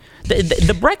mind.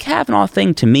 The Brett Kavanaugh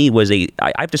thing to me was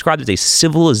I've described it as a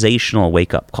civilizational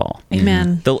wake-up call.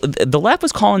 Amen. The left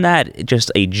was calling that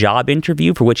just a job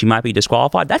interview for which he might be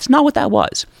disqualified. That's not what that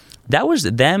was. That was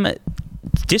them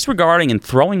disregarding and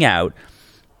throwing out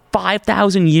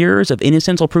 5,000 years of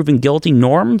innocence until proven guilty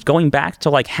norms going back to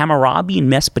like Hammurabi in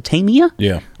Mesopotamia.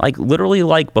 Yeah. Like literally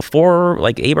like before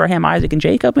like Abraham, Isaac, and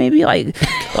Jacob maybe like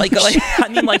I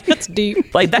mean like that's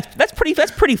deep. Like that's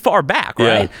pretty far back,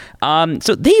 right? Yeah.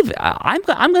 So I'm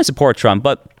going to support Trump,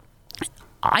 but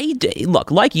look,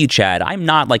 like you, Chad, I'm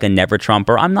not like a never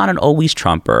Trumper. I'm not an always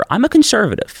Trumper. I'm a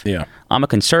conservative. Yeah. I'm a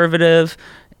conservative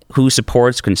who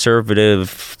supports conservative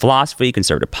philosophy,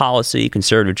 conservative policy,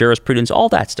 conservative jurisprudence, all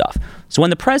that stuff. So when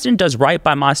the president does right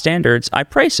by my standards, I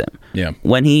praise him. Yeah.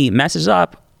 When he messes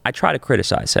up, I try to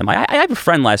criticize him. I have a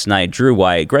friend last night, Drew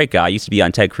White, great guy, used to be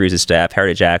on Ted Cruz's staff,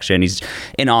 Heritage Action. He's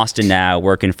in Austin now,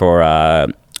 working for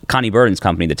Connie Burden's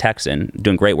company, The Texan,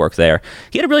 doing great work there.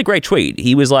 He had a really great tweet.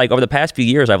 He was like, over the past few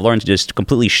years, I've learned to just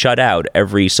completely shut out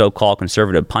every so-called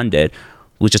conservative pundit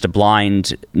who's just a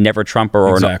blind never Trumper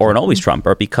or an always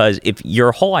Trumper, because if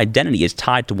your whole identity is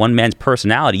tied to one man's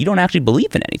personality, you don't actually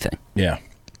believe in anything. Yeah.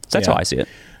 So that's how I see it.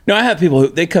 No, I have people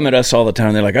they come at us all the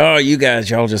time. They're like, "Oh, you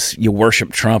guys, you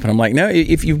worship Trump." And I'm like, "No,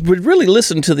 if you would really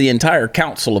listen to the entire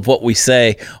counsel of what we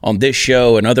say on this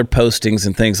show and other postings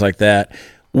and things like that,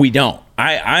 we don't."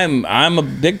 I'm a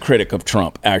big critic of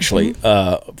Trump, actually,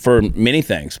 for many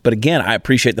things. But again, I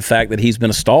appreciate the fact that he's been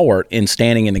a stalwart in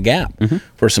standing in the gap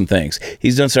for some things.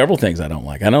 He's done several things I don't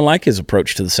like. I don't like his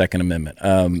approach to the Second Amendment.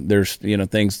 There's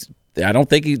things I don't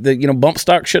think bump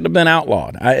stock shouldn't have been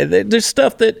outlawed. There's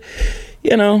stuff that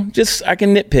just I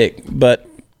can nitpick, but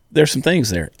there's some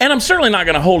things there. And I'm certainly not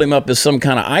going to hold him up as some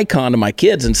kind of icon to my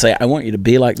kids and say, I want you to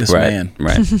be like this man.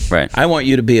 Right. I want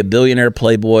you to be a billionaire,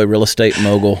 playboy, real estate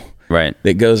mogul. Right.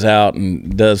 That goes out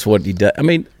and does what he does. I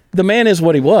mean, the man is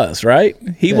what he was, right?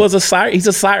 He's a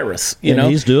Cyrus,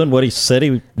 He's doing what he said he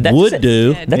would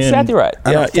do. That's exactly right.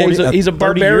 He's a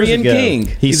barbarian king.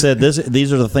 He said,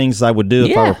 these are the things I would do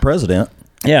if I were president.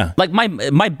 Yeah. Like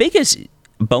my biggest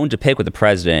bone to pick with the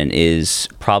president is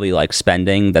probably like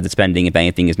spending, that the spending, if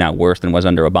anything, is now worse than it was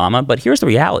under Obama. But here's the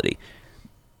reality.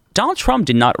 Donald Trump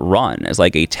did not run as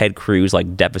like a Ted Cruz,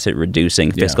 like deficit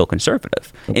reducing fiscal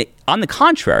conservative. On the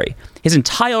contrary, his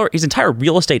entire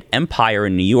real estate empire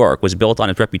in New York was built on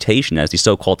his reputation as the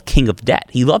so-called king of debt.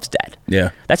 He loves debt.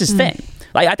 Yeah. That's his thing.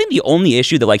 Like, I think the only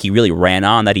issue that like he really ran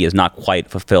on, that he has not quite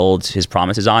fulfilled his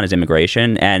promises on, is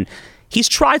immigration. And he's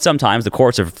tried sometimes. The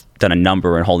courts have done a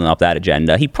number in holding up that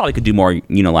agenda. He probably could do more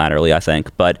unilaterally, I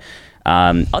think. But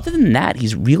other than that,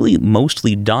 he's really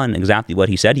mostly done exactly what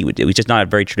he said he would do. He's just not a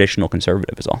very traditional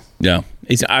conservative is all. Yeah.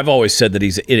 I've always said that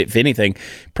he's, if anything,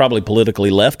 probably politically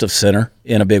left of center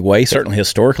in a big way, certainly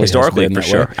historically for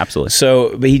sure. Way. Absolutely.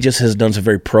 So, but he just has done some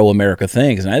very pro-America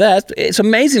things. And it's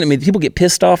amazing to me that people get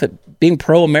pissed off at being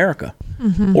pro-America.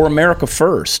 Or America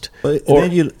first.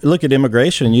 Then you look at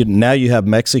immigration, and now you have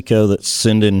Mexico that's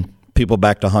sending people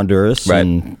back to Honduras,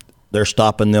 and they're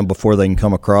stopping them before they can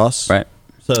come across. Right.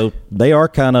 So they are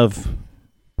kind of,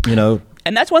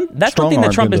 and that's one thing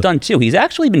that Trump has done too. He's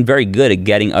actually been very good at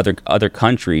getting other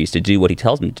countries to do what he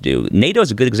tells them to do. NATO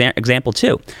is a good example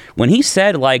too. When he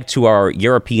said, like, to our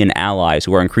European allies,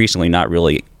 who are increasingly not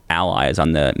really allies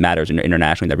on the matters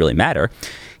internationally that really matter,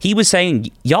 he was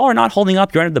saying, y'all are not holding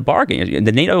up your end of the bargain.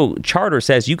 The NATO charter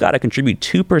says you got to contribute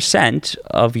 2%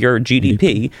 of your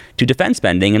GDP to defense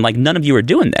spending, and like none of you are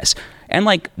doing this. And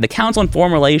like the Council on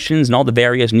Foreign Relations and all the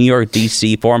various New York,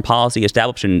 D.C. foreign policy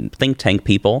establishment think tank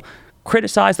people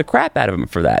criticize the crap out of him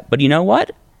for that. But you know what?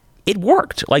 It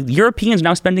worked. Like, the Europeans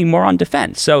now spending more on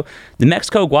defense. So the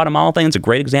Mexico-Guatemala thing is a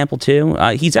great example too.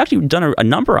 He's actually done a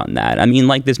number on that. I mean,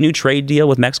 like this new trade deal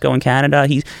with Mexico and Canada,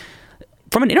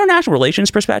 from an international relations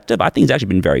perspective, I think he's actually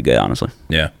been very good, honestly.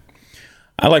 Yeah.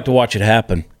 I like to watch it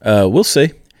happen. We'll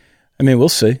see. I mean, we'll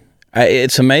see.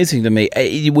 It's amazing to me.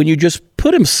 When you just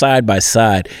put them side by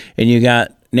side, and you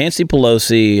got Nancy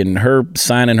Pelosi and her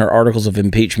signing her articles of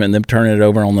impeachment and them turning it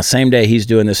over on the same day he's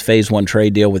doing this phase 1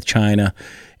 trade deal with China.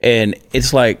 And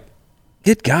it's like,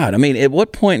 good God. I mean, at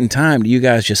what point in time do you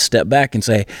guys just step back and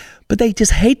say, but they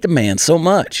just hate the man so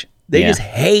much. They just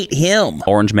hate him.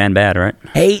 Orange man bad, right?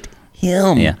 Hate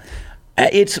him. Yeah.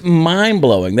 It's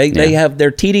mind-blowing. They have their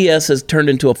TDS has turned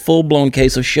into a full-blown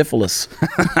case of syphilis.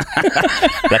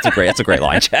 That's a great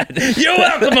line, Chad. You're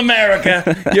welcome,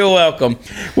 America. You're welcome.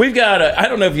 We've got I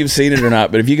don't know if you've seen it or not,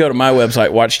 but if you go to my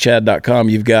website, watchchad.com,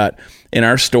 you've got, in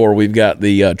our store, we've got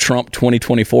the Trump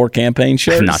 2024 campaign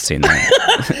shirts. I've not seen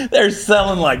that. They're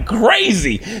selling like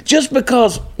crazy. Just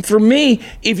because, for me,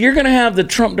 if you're going to have the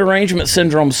Trump derangement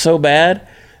syndrome so bad,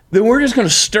 then we're just going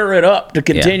to stir it up to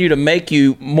continue to make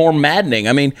you more maddening.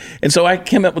 I mean, and so I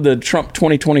came up with the Trump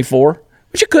 2024,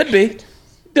 which it could be. It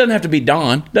doesn't have to be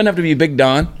Don. It doesn't have to be Big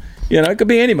Don. It could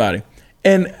be anybody.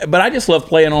 But I just love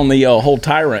playing on the whole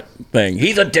tyrant thing.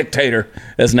 He's a dictator,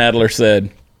 as Nadler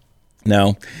said.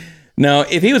 No,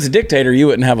 if he was a dictator, you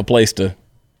wouldn't have a place to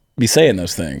be saying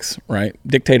those things, right?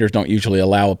 Dictators don't usually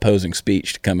allow opposing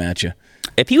speech to come at you.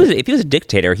 If he was a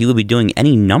dictator, he would be doing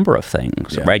any number of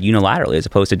things, right, unilaterally, as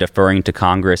opposed to deferring to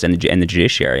Congress and the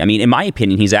judiciary. I mean, in my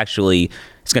opinion, he's actually,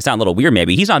 it's going to sound a little weird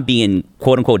maybe, he's not being,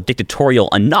 quote-unquote, dictatorial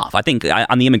enough. I think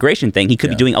on the immigration thing, he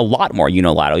could be doing a lot more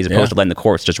unilaterally as opposed to letting the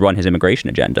courts just run his immigration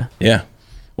agenda. Yeah.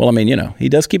 Well, I mean, he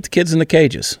does keep the kids in the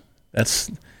cages. That's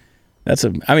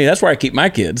where I keep my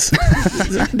kids.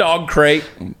 Dog crate,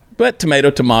 but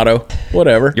tomato,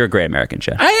 whatever. You're a great American,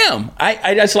 Chad. I am.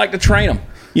 I just like to train them.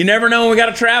 You never know when we got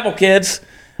to travel, kids.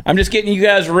 I'm just getting you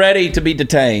guys ready to be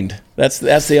detained. That's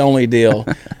the only deal.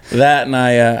 That, and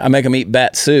I make them eat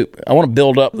bat soup. I want to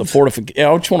build up the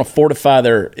I just want to fortify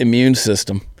their immune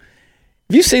system.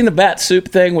 Have you seen the bat soup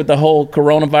thing with the whole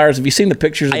coronavirus? Have you seen the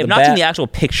pictures of the bat? I have not seen the actual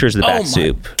pictures of the bat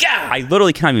soup. God. I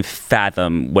literally can't even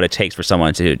fathom what it takes for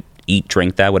someone to eat,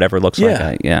 drink that, whatever it looks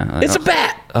like. It's a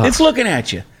bat. It's looking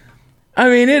at you. I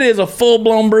mean, it is a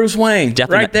full-blown Bruce Wayne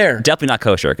there. Definitely not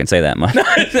kosher, I can say that much.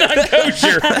 It's not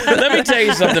kosher. Let me tell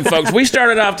you something, folks. We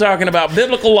started off talking about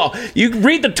biblical law. You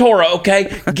read the Torah,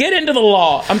 okay? Get into the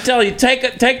law. I'm telling you,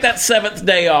 take that seventh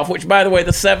day off, which, by the way,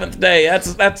 the seventh day,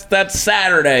 that's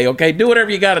Saturday, okay? Do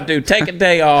whatever you got to do. Take a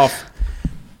day off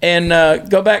and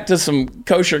go back to some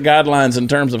kosher guidelines in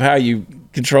terms of how you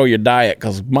control your diet,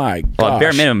 because, my gosh. Well,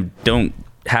 bare minimum, don't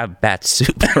have bat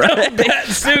soup, right? Bat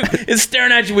soup. It's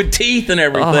staring at you with teeth and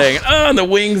everything. And the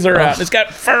wings are out. It's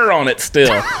got fur on it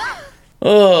still.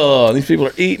 These people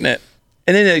are eating it.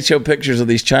 And then they show pictures of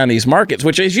these Chinese markets,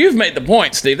 which, as you've made the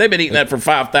point, Steve, they've been eating that for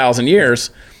 5,000 years.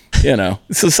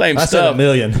 It's the same stuff. I said 1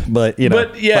 million, but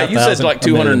But yeah, 5, you said like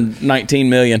 219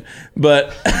 million.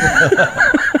 But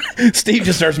Steve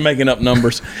just starts making up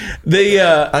numbers.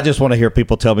 I just want to hear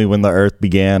people tell me when the Earth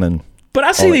began. But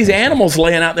I see these animals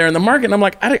laying out there in the market, and I'm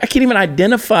like, I can't even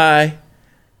identify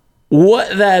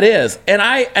what that is. And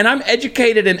I'm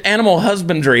educated in animal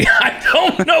husbandry. I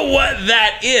don't know what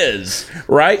that is,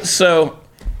 right? So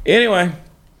anyway,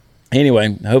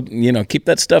 hope keep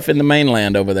that stuff in the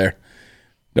mainland over there.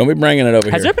 Don't be bringing it over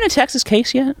here. Has there been a Texas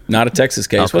case yet? Not a Texas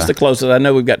case. Okay. What's the closest? I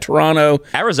know we've got Toronto,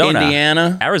 Arizona,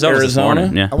 Indiana, Arizona.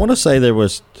 Yeah. I want to say there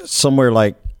was somewhere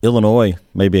like Illinois,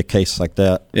 maybe a case like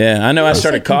that. Yeah, I know. I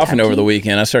started coughing over the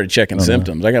weekend. I started checking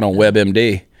symptoms. I got on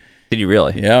WebMD. Did you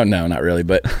really? Yeah, no, not really.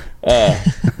 But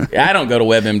I don't go to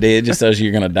WebMD. It just says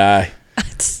you're going to die.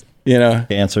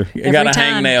 Cancer. You got a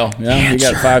hangnail. You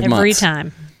got 5 months. Every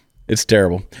time. It's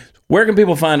terrible. Where can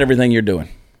people find everything you're doing?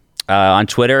 On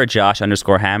Twitter,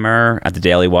 Josh_Hammer. At the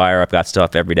Daily Wire, I've got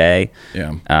stuff every day.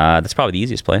 Yeah. That's probably the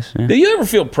easiest place. Yeah. Do you ever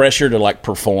feel pressure to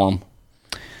perform?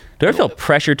 Do I ever feel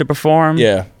pressure to perform?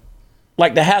 Yeah.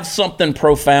 Like to have something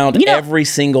profound every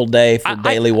single day for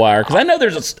Daily Wire? Because I know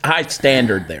there's a high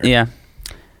standard there. Yeah.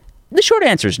 The short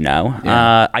answer is no.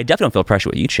 Yeah. I definitely don't feel pressure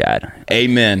with you, Chad.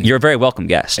 Amen. You're a very welcome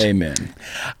guest. Amen.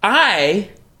 I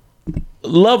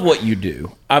love what you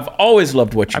do. I've always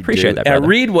loved what you do. I appreciate that, brother. I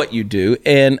read what you do,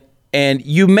 and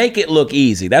you make it look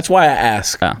easy. That's why I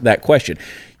ask that question.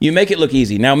 You make it look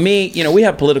easy. Now, me, we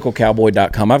have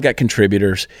politicalcowboy.com. I've got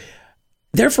contributors.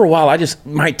 There for a while,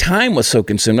 my time was so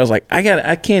consumed. I was like,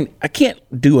 I can't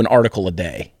do an article a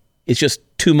day. It's just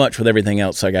too much with everything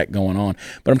else I got going on.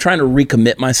 But I'm trying to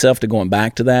recommit myself to going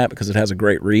back to that because it has a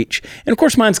great reach. And of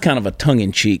course, mine's kind of a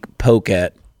tongue-in-cheek poke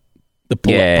at the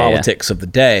politics of the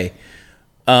day.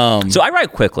 So I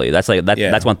write quickly. That's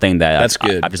one thing that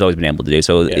I've just always been able to do.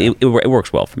 So it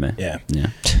works well for me. Yeah.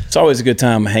 It's always a good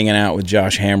time hanging out with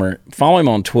Josh Hammer. Follow him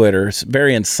on Twitter. It's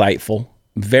very insightful.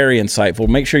 Very insightful.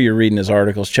 Make sure you're reading his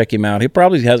articles. Check him out. He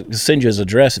probably send you his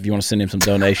address if you want to send him some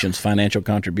donations, financial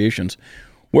contributions.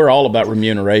 We're all about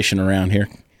remuneration around here.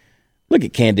 Look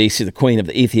at Candice, the queen of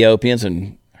the Ethiopians,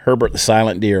 and Herbert the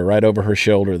silent deer right over her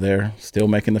shoulder there, still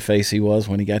making the face he was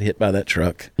when he got hit by that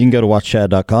truck. You can go to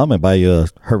watchchad.com and buy you a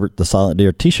Herbert the silent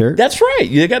deer t-shirt. That's right.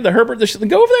 You got the Herbert.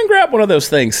 Go over there and grab one of those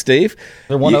things, Steve.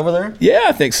 There one over there? Yeah,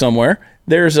 I think somewhere.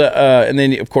 There's and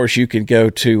then of course you can go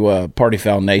to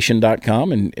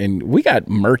partyfoulnation.com and we got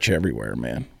merch everywhere,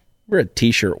 man. We're a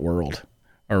t-shirt world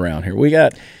around here.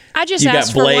 I just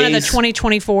asked for one of the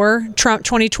 2024 Trump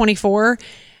 2024,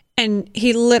 and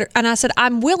and I said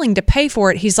I'm willing to pay for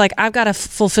it. He's like, I've got to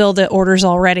fulfill the orders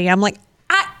already. I'm like,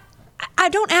 I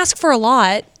don't ask for a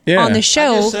lot on the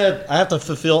show. I just said I have to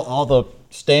fulfill all the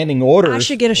standing orders. I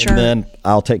should get a shirt. And then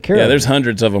I'll take care of it. Yeah, there's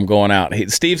hundreds of them going out.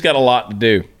 Steve's got a lot to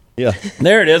do. Yeah.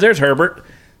 There it is. There's Herbert.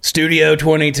 Studio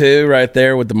 22 right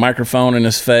there with the microphone in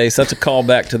his face. That's a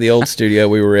callback to the old studio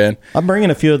we were in. I'm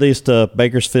bringing a few of these to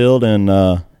Bakersfield and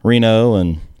Reno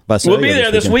and Visalia. We'll be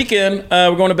there this weekend.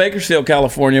 We're going to Bakersfield,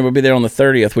 California. We'll be there on the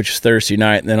 30th, which is Thursday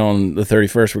night. And then on the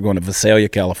 31st, we're going to Visalia,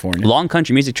 California. Long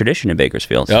country music tradition in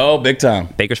Bakersfield. Oh, big time.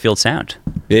 Bakersfield sound.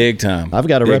 Big time. I've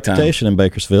got a reputation in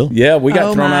Bakersfield. Yeah, we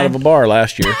got thrown out of a bar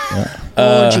last year.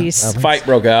 Jeez. Fight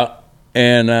broke out.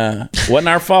 And wasn't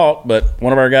our fault, but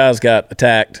one of our guys got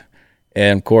attacked.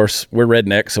 And, of course, we're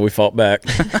rednecks, so we fought back.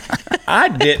 I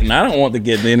didn't. I don't want to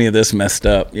get any of this messed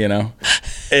up,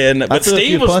 But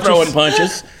Steve was throwing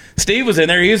punches. Steve was in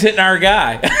there. He was hitting our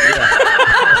guy.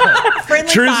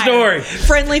 True story.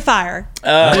 Friendly fire.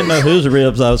 I didn't know whose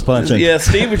ribs I was punching. Yeah,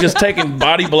 Steve was just taking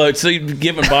body blows. So he was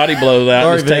giving body blows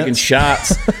out, just taking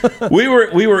shots. We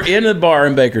were in a bar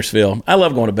in Bakersfield. I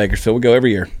love going to Bakersfield. We go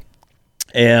every year.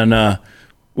 And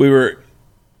we were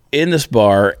in this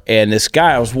bar, and this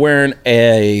guy was wearing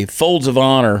a Folds of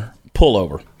Honor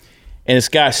pullover. And this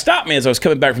guy stopped me as I was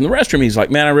coming back from the restroom. He's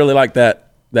like, man, I really like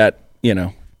that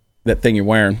thing you're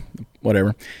wearing, whatever.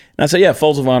 And I said, yeah,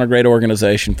 Folds of Honor, great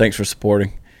organization. Thanks for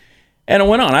supporting. And it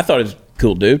went on. I thought he was a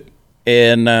cool dude.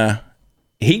 And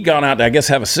he'd gone out to, I guess,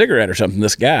 have a cigarette or something,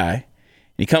 this guy. And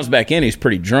he comes back in. He's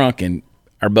pretty drunk. And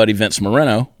our buddy Vince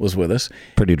Moreno was with us.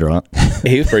 Pretty drunk.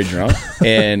 He was pretty drunk.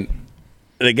 And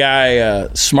the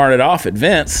guy smarted off at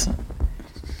Vince.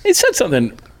 He said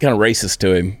something kind of racist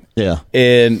to him. Yeah.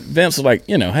 And Vince was like,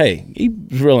 hey, he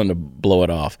was willing to blow it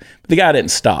off. But the guy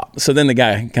didn't stop. So then the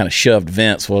guy kind of shoved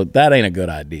Vince. Well, that ain't a good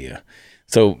idea.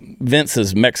 So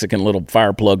Vince's Mexican little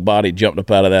fire plug body jumped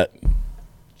up out of that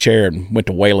chair and went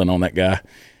to wailing on that guy.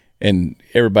 And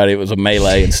everybody, it was a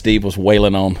melee, and Steve was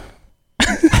wailing on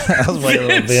I was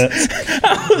wailing on Vince.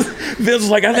 Vince was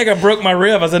like, I think I broke my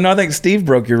rib. I said, no, I think Steve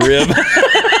broke your rib.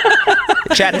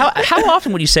 Chad, how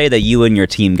often would you say that you and your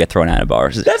team get thrown out of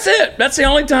bars? That's it. That's the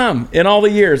only time in all the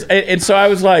years. And so I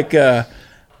was like,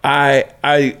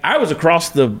 I was across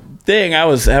the thing. I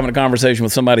was having a conversation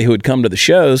with somebody who had come to the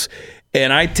shows,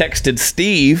 and I texted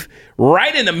Steve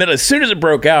right in the middle. As soon as it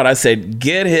broke out, I said,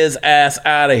 get his ass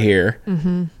out of here.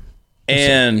 Mm-hmm.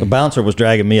 And the bouncer was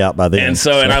dragging me out by then. And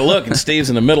so, and I look, and Steve's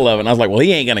in the middle of it, and I was like, well,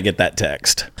 he ain't going to get that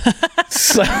text.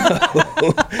 So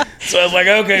I was like,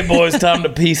 okay, boys, time to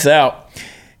peace out.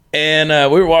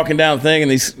 And we were walking down the thing, and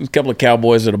these couple of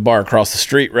cowboys at a bar across the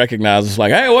street recognized us,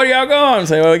 like, hey, where y'all going? And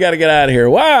say, well, we got to get out of here.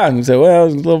 Why? And say, well,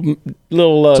 there's a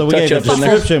little so we touch gave up in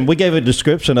there. We gave a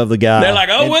description of the guy. They're like,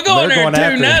 oh, we're going there and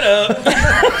tune that up.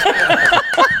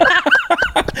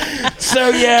 So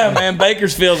yeah, man,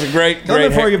 Bakersfield's a great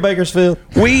for you, Bakersfield.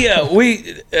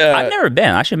 I've never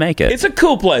been. I should make it. It's a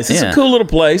cool place. It's a cool little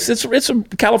place. It's a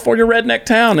California redneck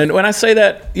town, and when I say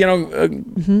that,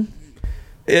 in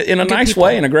a nice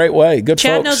way, in a great way. Good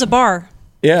Chad folks. knows a bar.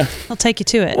 Yeah, I'll take you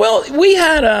to it. Well, we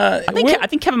had I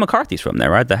think Kevin McCarthy's from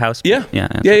there, right? The house. Yeah.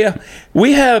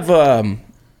 We have.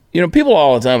 People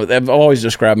all the time have always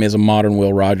described me as a modern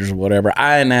Will Rogers or whatever.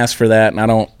 I didn't ask for that, and I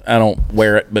don't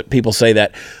wear it, but people say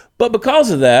that. But because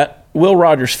of that, Will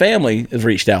Rogers' family has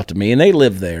reached out to me, and they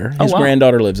live there. His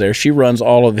granddaughter lives there. She runs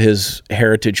all of his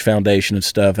Heritage Foundation and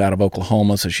stuff out of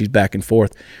Oklahoma, so she's back and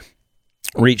forth.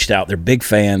 Reached out. They're big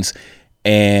fans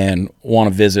and want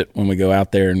to visit when we go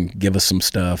out there and give us some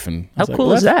stuff. And how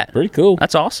cool is that? Pretty cool.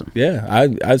 That's awesome. Yeah,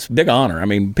 it's a big honor. I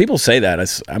mean, people say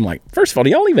that. I'm like, first of all,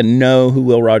 do y'all even know who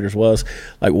Will Rogers was?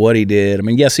 Like what he did? I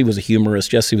mean, yes, he was a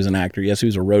humorist. Yes, he was an actor. Yes, he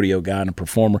was a rodeo guy and a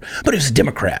performer. But he was a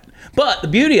Democrat. But the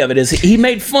beauty of it is he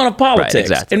made fun of politics. Right,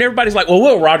 exactly. And everybody's like, well,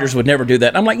 Will Rogers would never do that.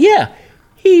 And I'm like, yeah.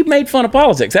 He made fun of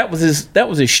politics. That was his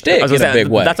shtick in a big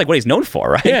way. That's like what he's known for,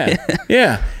 right?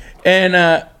 Yeah.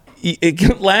 And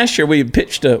last year we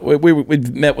pitched we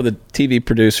met with a TV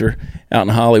producer out in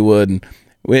Hollywood, and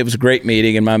it was a great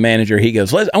meeting. And my manager, he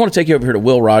goes, I want to take you over here to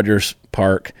Will Rogers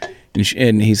Park.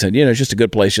 And he said, it's just a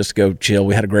good place just to go chill.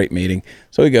 We had a great meeting.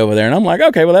 So we go over there, and I'm like,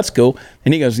 okay, well, that's cool.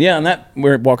 And he goes, yeah, and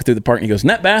we're walking through the park, and he goes, and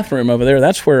that bathroom over there,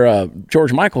 that's where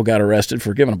George Michael got arrested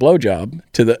for giving a blowjob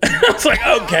to the... I was like,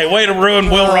 okay, way to ruin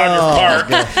Will Rogers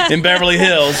Park in Beverly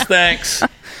Hills. Thanks.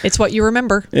 It's what you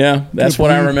remember. Yeah, that's what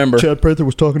I remember. Chad Prather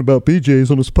was talking about BJ's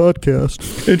on his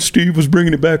podcast. And Steve was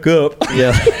bringing it back up.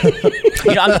 Yeah.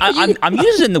 I'm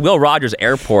using the Will Rogers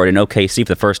Airport in OKC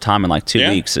for the first time in like 2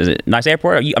 weeks. Is it a nice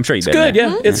airport? I'm sure you've been good, there.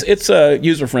 Yeah. It's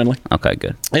user friendly. Okay,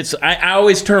 good. I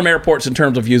always term airports in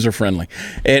terms of user friendly,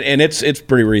 and it's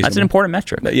pretty reasonable. That's an important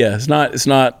metric. But yeah, it's not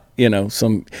some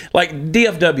like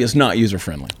DFW is not user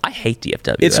friendly. I hate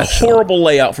DFW. It's a horrible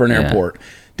layout for an airport.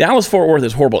 Dallas-Fort Worth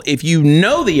is horrible. If you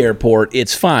know the airport,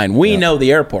 it's fine. We know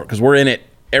the airport because we're in it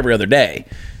every other day.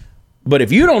 But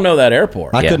if you don't know that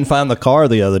airport... I couldn't find the car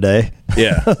the other day.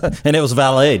 Yeah. And it was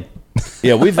valeted.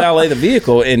 Yeah, we valet the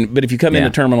vehicle, but if you come into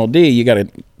Terminal D, you got to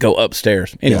go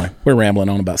upstairs. Anyway, we're rambling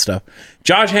on about stuff.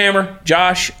 Josh _Hammer.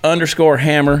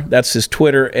 That's his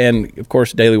Twitter. And, of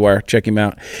course, Daily Wire. Check him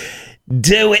out.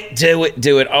 Do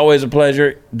it. Always a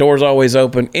pleasure. Doors always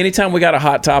open. Anytime we got a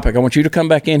hot topic, I want you to come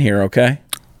back in here, okay?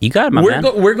 You got it, my man.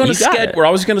 We're going to schedule. We're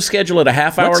always going to schedule it a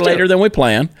half hour later than we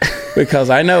plan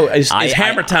because I know it's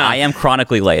hammer time. I am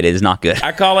chronically late. It is not good.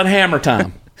 I call it hammer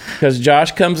time because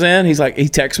Josh comes in. He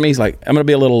texts me. He's like, I'm going to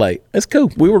be a little late. It's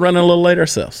cool. We were running a little late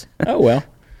ourselves. Oh, well.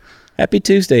 Happy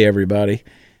Tuesday, everybody.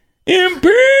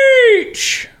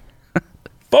 Impeach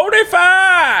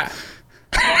 45.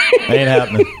 Ain't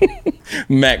happening.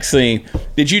 Maxine,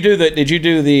 did you do the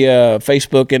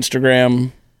Facebook,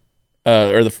 Instagram,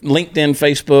 or the LinkedIn,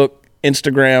 Facebook,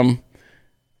 Instagram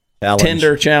challenge.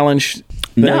 Tinder challenge?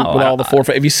 No, with all the four.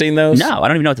 Have you seen those? No, I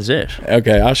don't even know what this is.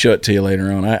 Okay, I'll show it to you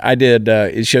later on. I did.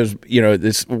 It shows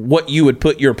this what you would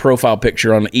put your profile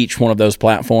picture on each one of those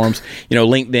platforms.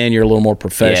 LinkedIn, you're a little more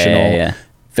professional. Yeah.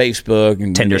 Facebook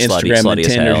and Tinder, Instagram, slutty and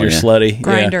Tinder, you're slutty.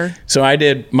 Grindr. Yeah. So I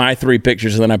did my 3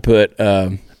 pictures, and then I put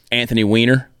Anthony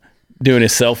Weiner doing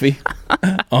his selfie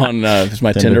on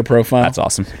my Tinder profile. That's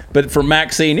awesome. But for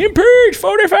Maxine, impeach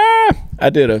 45. I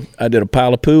did a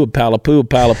pile of poo,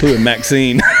 and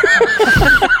Maxine.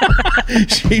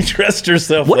 She dressed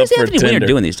herself what up is Anthony for Tinder. Weiner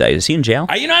doing these days? Is he in jail?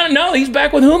 I don't know. He's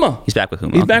back with Huma. He's back with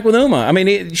Huma. He's back with Huma. I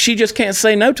mean, she just can't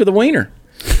say no to the Wiener.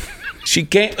 She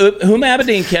can't. Huma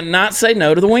Abedin cannot say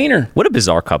no to the Wiener. What a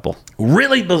bizarre couple.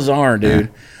 Really bizarre, dude.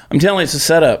 I'm telling you, it's a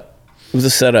setup. It was a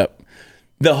setup.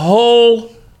 The whole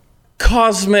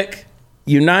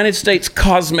United States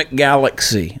cosmic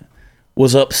galaxy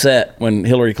was upset when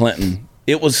Hillary Clinton.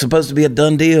 It was supposed to be a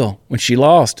done deal when she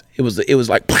lost. It was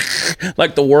like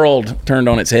the world turned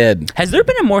on its head. Has there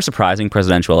been a more surprising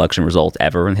presidential election result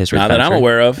ever in the history of the country? Not that I'm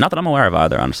aware of. Not that I'm aware of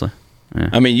either, honestly. Yeah.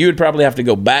 I mean, you would probably have to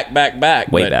go back.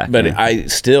 Way back. But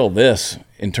Yeah.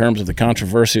 In terms of the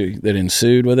controversy that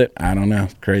ensued with it, I don't know.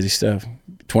 Crazy stuff.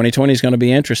 2020 is going to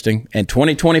be interesting. And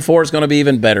 2024 is going to be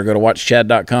even better. Go to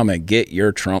watchchad.com and get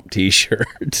your Trump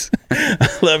t-shirts. I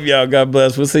love y'all. God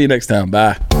bless. We'll see you next time.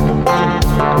 Bye.